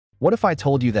What if I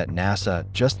told you that NASA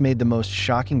just made the most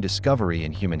shocking discovery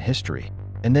in human history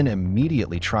and then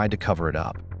immediately tried to cover it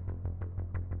up?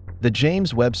 The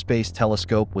James Webb Space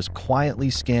Telescope was quietly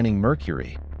scanning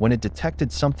Mercury when it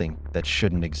detected something that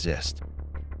shouldn't exist.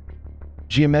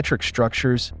 Geometric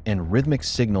structures and rhythmic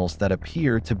signals that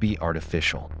appear to be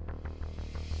artificial.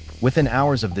 Within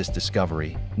hours of this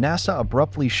discovery, NASA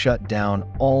abruptly shut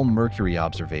down all Mercury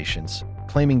observations,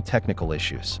 claiming technical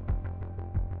issues.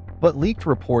 But leaked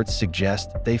reports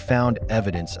suggest they found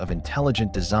evidence of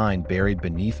intelligent design buried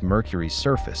beneath Mercury's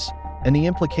surface, and the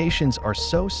implications are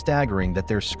so staggering that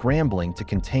they're scrambling to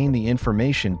contain the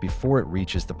information before it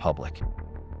reaches the public.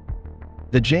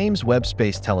 The James Webb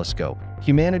Space Telescope,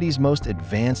 humanity's most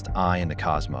advanced eye in the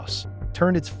cosmos,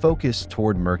 turned its focus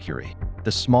toward Mercury,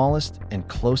 the smallest and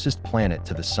closest planet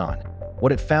to the Sun.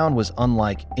 What it found was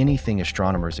unlike anything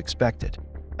astronomers expected.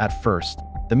 At first,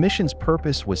 the mission's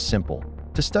purpose was simple: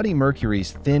 to study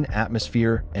Mercury's thin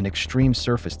atmosphere and extreme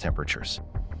surface temperatures.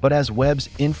 But as Webb's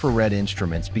infrared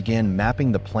instruments began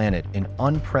mapping the planet in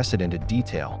unprecedented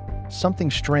detail,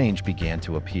 something strange began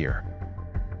to appear.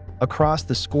 Across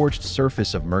the scorched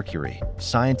surface of Mercury,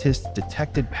 scientists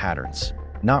detected patterns,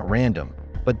 not random,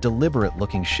 but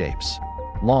deliberate-looking shapes.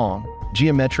 Long,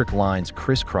 geometric lines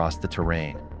crisscrossed the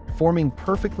terrain, forming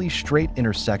perfectly straight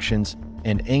intersections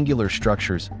and angular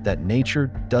structures that nature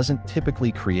doesn't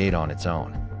typically create on its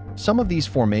own. Some of these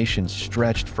formations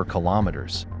stretched for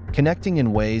kilometers, connecting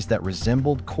in ways that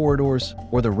resembled corridors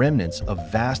or the remnants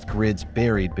of vast grids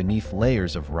buried beneath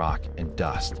layers of rock and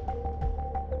dust.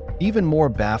 Even more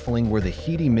baffling were the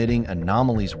heat-emitting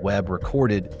anomalies Webb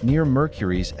recorded near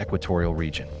Mercury's equatorial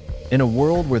region. In a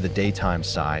world where the daytime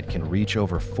side can reach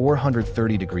over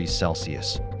 430 degrees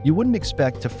Celsius, you wouldn't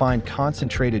expect to find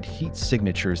concentrated heat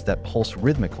signatures that pulse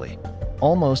rhythmically,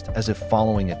 almost as if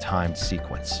following a timed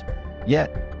sequence.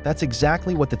 Yet, that's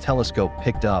exactly what the telescope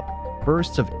picked up: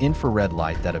 bursts of infrared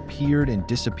light that appeared and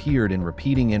disappeared in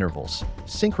repeating intervals,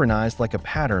 synchronized like a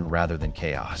pattern rather than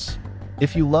chaos.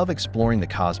 If you love exploring the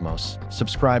cosmos,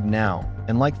 subscribe now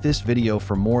and like this video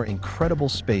for more incredible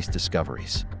space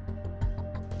discoveries.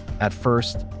 At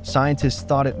first, scientists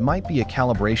thought it might be a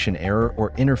calibration error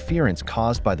or interference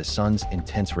caused by the sun's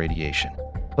intense radiation,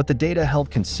 but the data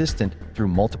held consistent through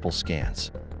multiple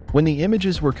scans. When the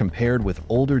images were compared with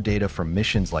older data from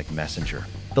missions like Messenger,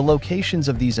 the locations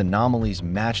of these anomalies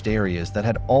matched areas that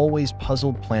had always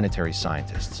puzzled planetary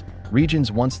scientists.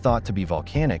 Regions once thought to be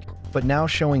volcanic, but now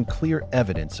showing clear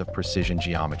evidence of precision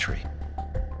geometry.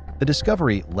 The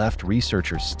discovery left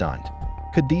researchers stunned.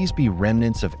 Could these be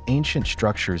remnants of ancient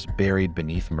structures buried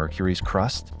beneath Mercury's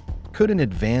crust? Could an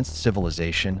advanced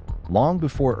civilization, long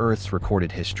before Earth's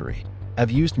recorded history, have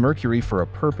used Mercury for a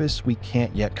purpose we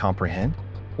can't yet comprehend?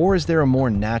 Or is there a more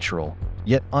natural,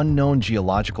 yet unknown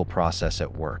geological process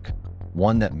at work,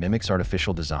 one that mimics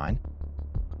artificial design?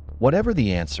 Whatever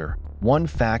the answer, one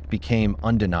fact became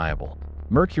undeniable: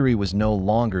 Mercury was no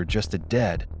longer just a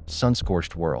dead,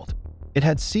 sun-scorched world. It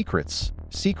had secrets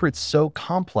so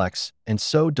complex and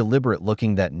so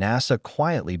deliberate-looking that NASA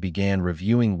quietly began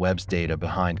reviewing Webb's data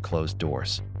behind closed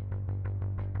doors.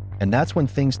 And that's when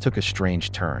things took a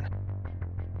strange turn.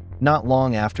 Not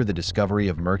long after the discovery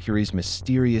of Mercury's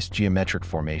mysterious geometric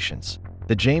formations,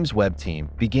 the James Webb team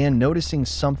began noticing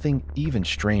something even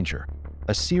stranger: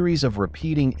 a series of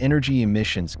repeating energy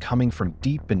emissions coming from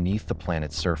deep beneath the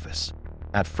planet's surface.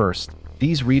 At first,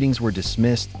 these readings were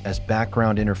dismissed as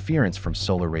background interference from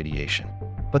solar radiation.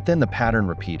 But then the pattern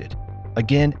repeated,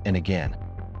 again and again.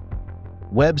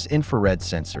 Webb's infrared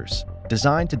sensors,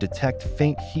 designed to detect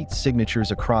faint heat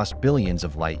signatures across billions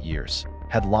of light years,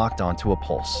 had locked onto a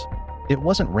pulse. It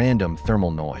wasn't random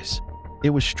thermal noise. It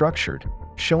was structured,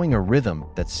 showing a rhythm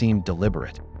that seemed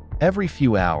deliberate. Every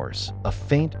few hours, a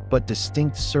faint but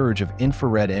distinct surge of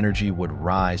infrared energy would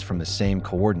rise from the same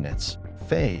coordinates,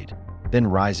 fade, then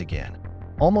rise again,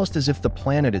 almost as if the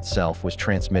planet itself was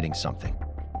transmitting something.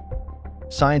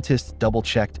 Scientists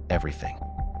double-checked everything.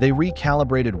 They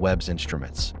recalibrated Webb's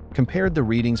instruments, compared the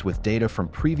readings with data from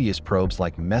previous probes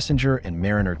like Messenger and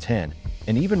Mariner 10,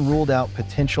 and even ruled out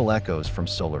potential echoes from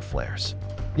solar flares.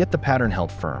 Yet the pattern held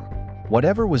firm.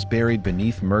 Whatever was buried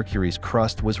beneath Mercury's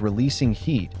crust was releasing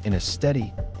heat in a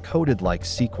steady, coded-like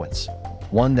sequence,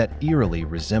 one that eerily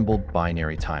resembled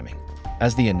binary timing.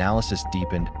 As the analysis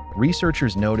deepened,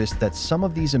 researchers noticed that some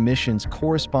of these emissions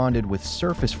corresponded with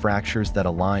surface fractures that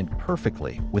aligned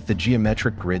perfectly with the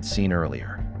geometric grid seen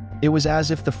earlier. It was as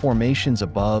if the formations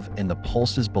above and the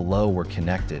pulses below were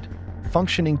connected,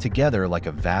 functioning together like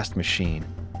a vast machine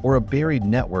or a buried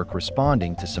network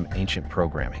responding to some ancient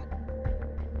programming.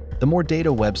 The more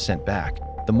data Webb sent back,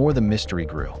 the more the mystery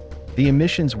grew. The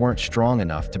emissions weren't strong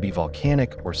enough to be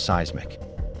volcanic or seismic.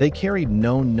 They carried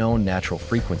no known natural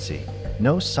frequency,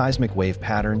 no seismic wave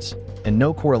patterns, and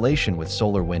no correlation with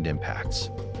solar wind impacts.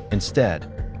 Instead,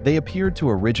 they appeared to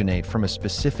originate from a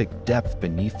specific depth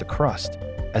beneath the crust,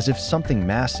 as if something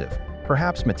massive,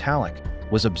 perhaps metallic,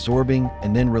 was absorbing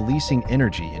and then releasing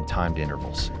energy in timed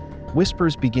intervals.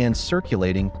 Whispers began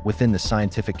circulating within the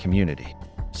scientific community.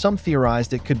 Some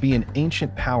theorized it could be an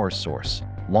ancient power source,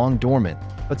 long dormant,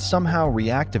 but somehow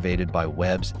reactivated by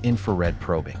Webb's infrared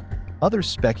probing. Others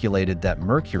speculated that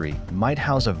Mercury might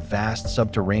house a vast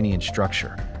subterranean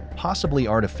structure, possibly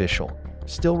artificial,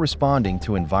 still responding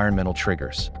to environmental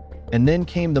triggers. And then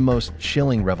came the most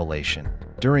chilling revelation.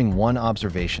 During one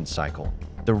observation cycle,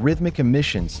 the rhythmic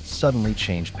emissions suddenly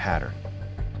changed pattern.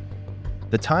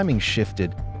 The timing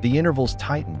shifted, the intervals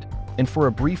tightened, and for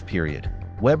a brief period,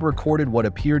 Webb recorded what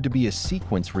appeared to be a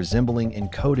sequence resembling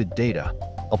encoded data,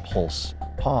 a pulse,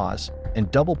 pause,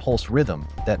 and double pulse rhythm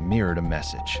that mirrored a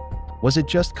message. Was it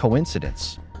just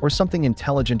coincidence, or something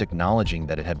intelligent acknowledging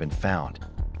that it had been found?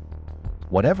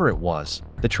 Whatever it was,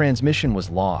 the transmission was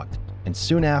logged, and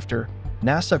soon after,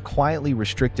 NASA quietly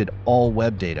restricted all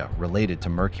Webb data related to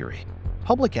Mercury.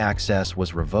 Public access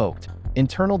was revoked,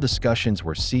 internal discussions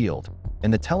were sealed,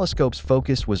 and the telescope's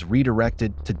focus was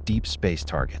redirected to deep space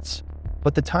targets.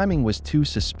 But the timing was too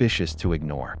suspicious to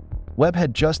ignore. Webb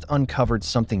had just uncovered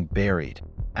something buried,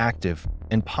 active,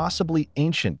 and possibly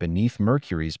ancient beneath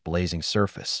Mercury's blazing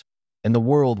surface, and the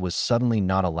world was suddenly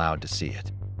not allowed to see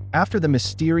it. After the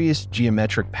mysterious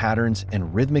geometric patterns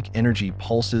and rhythmic energy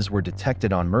pulses were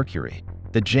detected on Mercury,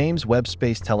 the James Webb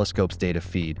Space Telescope's data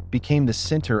feed became the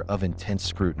center of intense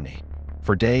scrutiny.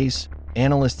 For days,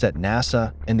 analysts at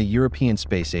NASA and the European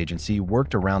Space Agency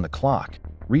worked around the clock,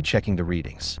 rechecking the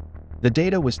readings. The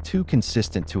data was too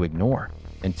consistent to ignore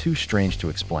and too strange to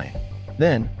explain.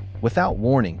 Then, without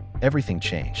warning, everything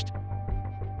changed.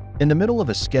 In the middle of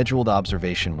a scheduled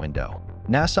observation window,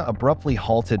 NASA abruptly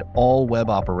halted all Webb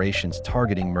operations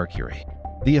targeting Mercury.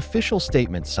 The official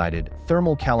statement cited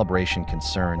thermal calibration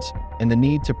concerns and the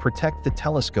need to protect the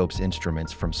telescope's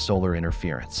instruments from solar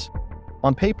interference.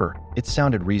 On paper, it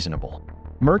sounded reasonable.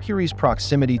 Mercury's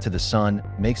proximity to the Sun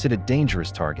makes it a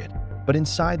dangerous target, but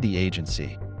inside the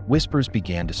agency, whispers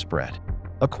began to spread.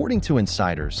 According to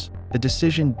insiders, the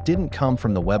decision didn't come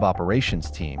from the Webb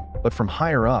operations team, but from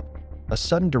higher up, a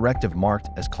sudden directive marked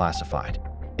as classified.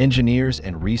 Engineers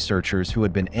and researchers who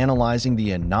had been analyzing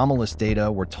the anomalous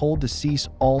data were told to cease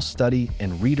all study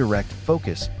and redirect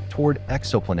focus toward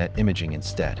exoplanet imaging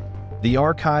instead. The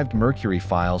archived Mercury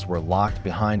files were locked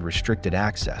behind restricted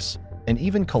access, and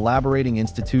even collaborating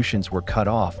institutions were cut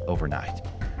off overnight.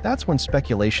 That's when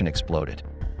speculation exploded.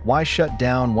 Why shut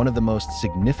down one of the most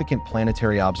significant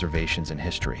planetary observations in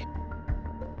history?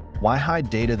 Why hide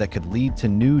data that could lead to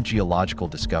new geological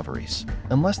discoveries,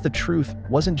 unless the truth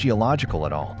wasn't geological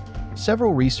at all?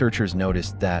 Several researchers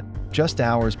noticed that, just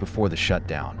hours before the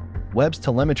shutdown, Webb's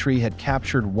telemetry had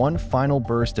captured one final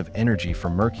burst of energy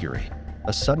from Mercury,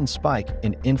 a sudden spike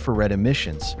in infrared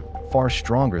emissions, far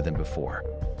stronger than before.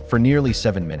 For nearly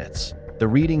 7 minutes, the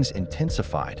readings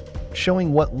intensified,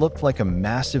 showing what looked like a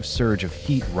massive surge of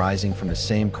heat rising from the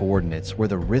same coordinates where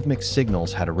the rhythmic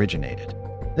signals had originated.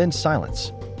 Then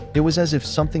silence. It was as if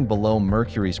something below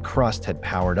Mercury's crust had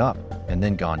powered up and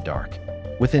then gone dark.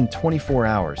 Within 24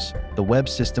 hours, the Webb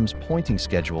system's pointing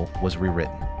schedule was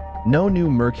rewritten. No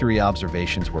new Mercury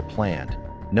observations were planned,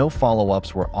 no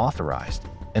follow-ups were authorized,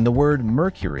 and the word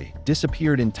Mercury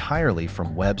disappeared entirely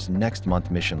from Webb's next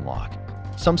month mission log.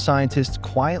 Some scientists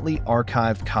quietly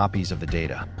archived copies of the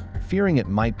data, fearing it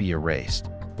might be erased,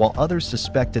 while others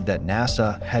suspected that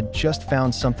NASA had just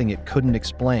found something it couldn't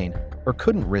explain or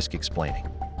couldn't risk explaining.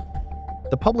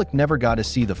 The public never got to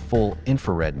see the full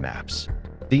infrared maps.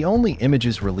 The only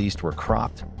images released were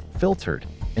cropped, filtered,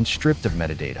 and stripped of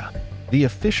metadata. The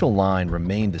official line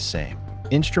remained the same: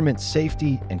 instrument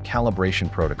safety and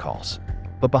calibration protocols.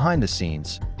 But behind the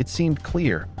scenes, it seemed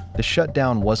clear the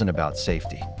shutdown wasn't about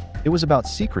safety. It was about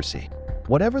secrecy.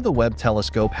 Whatever the Webb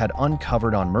telescope had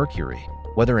uncovered on Mercury,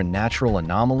 whether a natural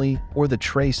anomaly or the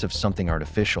trace of something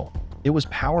artificial, it was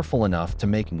powerful enough to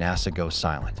make NASA go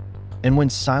silent. And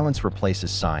when silence replaces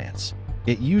science,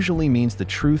 it usually means the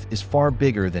truth is far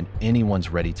bigger than anyone's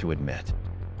ready to admit.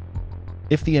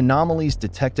 If the anomalies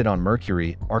detected on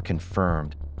Mercury are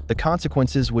confirmed, the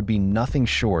consequences would be nothing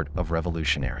short of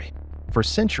revolutionary. For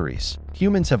centuries,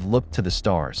 humans have looked to the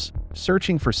stars,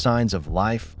 searching for signs of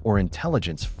life or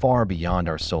intelligence far beyond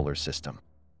our solar system.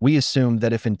 We assumed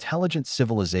that if intelligent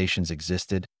civilizations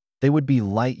existed, they would be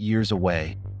light years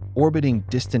away, orbiting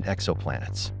distant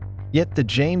exoplanets. Yet the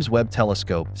James Webb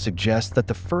Telescope suggests that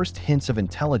the first hints of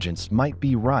intelligence might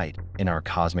be right in our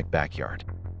cosmic backyard.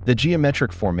 The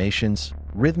geometric formations,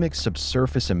 rhythmic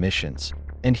subsurface emissions,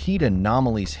 and heat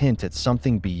anomalies hint at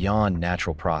something beyond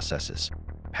natural processes,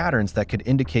 patterns that could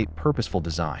indicate purposeful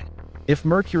design. If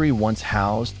Mercury once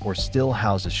housed or still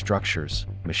houses structures,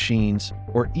 machines,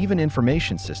 or even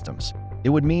information systems, it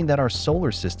would mean that our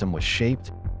solar system was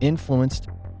shaped, influenced,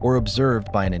 or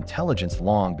observed by an intelligence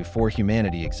long before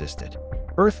humanity existed.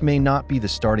 Earth may not be the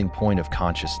starting point of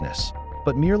consciousness,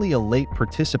 but merely a late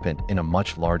participant in a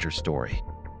much larger story.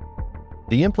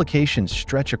 The implications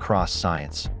stretch across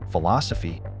science,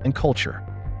 philosophy, and culture.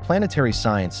 Planetary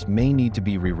science may need to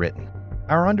be rewritten.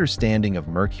 Our understanding of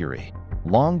Mercury,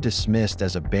 long dismissed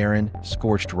as a barren,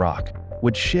 scorched rock,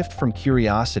 would shift from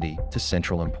curiosity to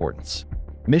central importance.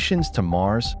 Missions to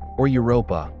Mars or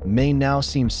Europa may now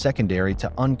seem secondary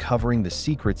to uncovering the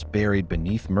secrets buried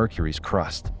beneath Mercury's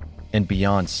crust. And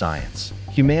beyond science,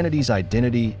 humanity's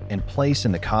identity and place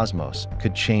in the cosmos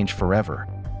could change forever.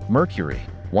 Mercury,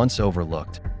 once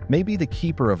overlooked, may be the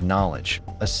keeper of knowledge,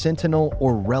 a sentinel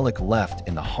or relic left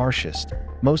in the harshest,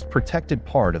 most protected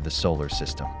part of the solar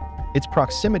system. Its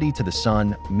proximity to the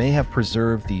Sun may have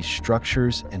preserved these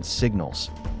structures and signals,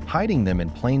 hiding them in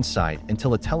plain sight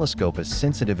until a telescope as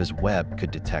sensitive as Webb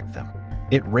could detect them.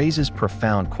 It raises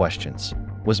profound questions.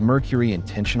 Was Mercury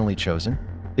intentionally chosen?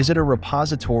 Is it a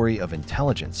repository of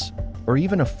intelligence, or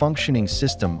even a functioning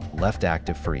system left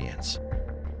active for eons?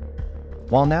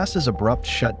 While NASA's abrupt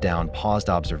shutdown paused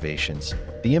observations,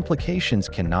 the implications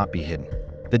cannot be hidden.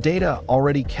 The data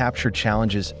already captured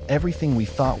challenges everything we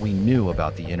thought we knew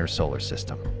about the inner solar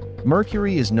system.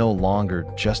 Mercury is no longer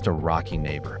just a rocky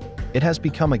neighbor. It has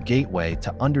become a gateway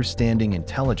to understanding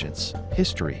intelligence,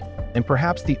 history, and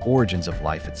perhaps the origins of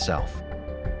life itself.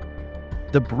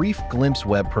 The brief glimpse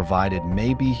Webb provided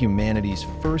may be humanity's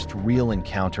first real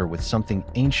encounter with something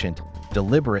ancient,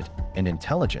 deliberate, and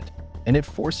intelligent, and it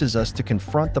forces us to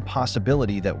confront the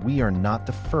possibility that we are not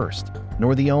the first,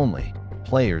 nor the only,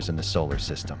 players in the solar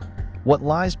system. What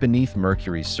lies beneath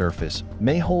Mercury's surface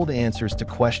may hold answers to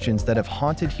questions that have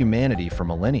haunted humanity for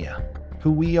millennia: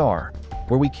 who we are,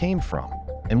 where we came from,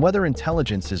 and whether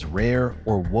intelligence is rare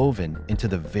or woven into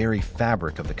the very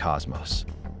fabric of the cosmos.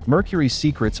 Mercury's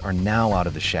secrets are now out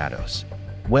of the shadows.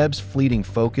 Webb's fleeting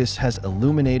focus has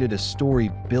illuminated a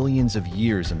story billions of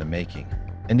years in the making,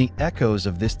 and the echoes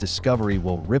of this discovery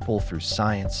will ripple through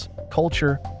science,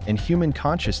 culture, and human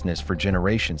consciousness for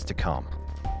generations to come.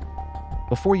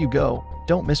 Before you go,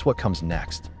 don't miss what comes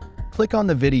next. Click on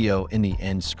the video in the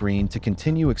end screen to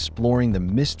continue exploring the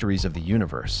mysteries of the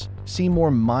universe. See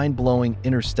more mind-blowing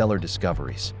interstellar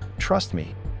discoveries. Trust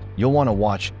me, you'll want to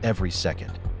watch every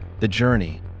second. The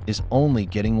journey is only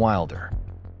getting wilder.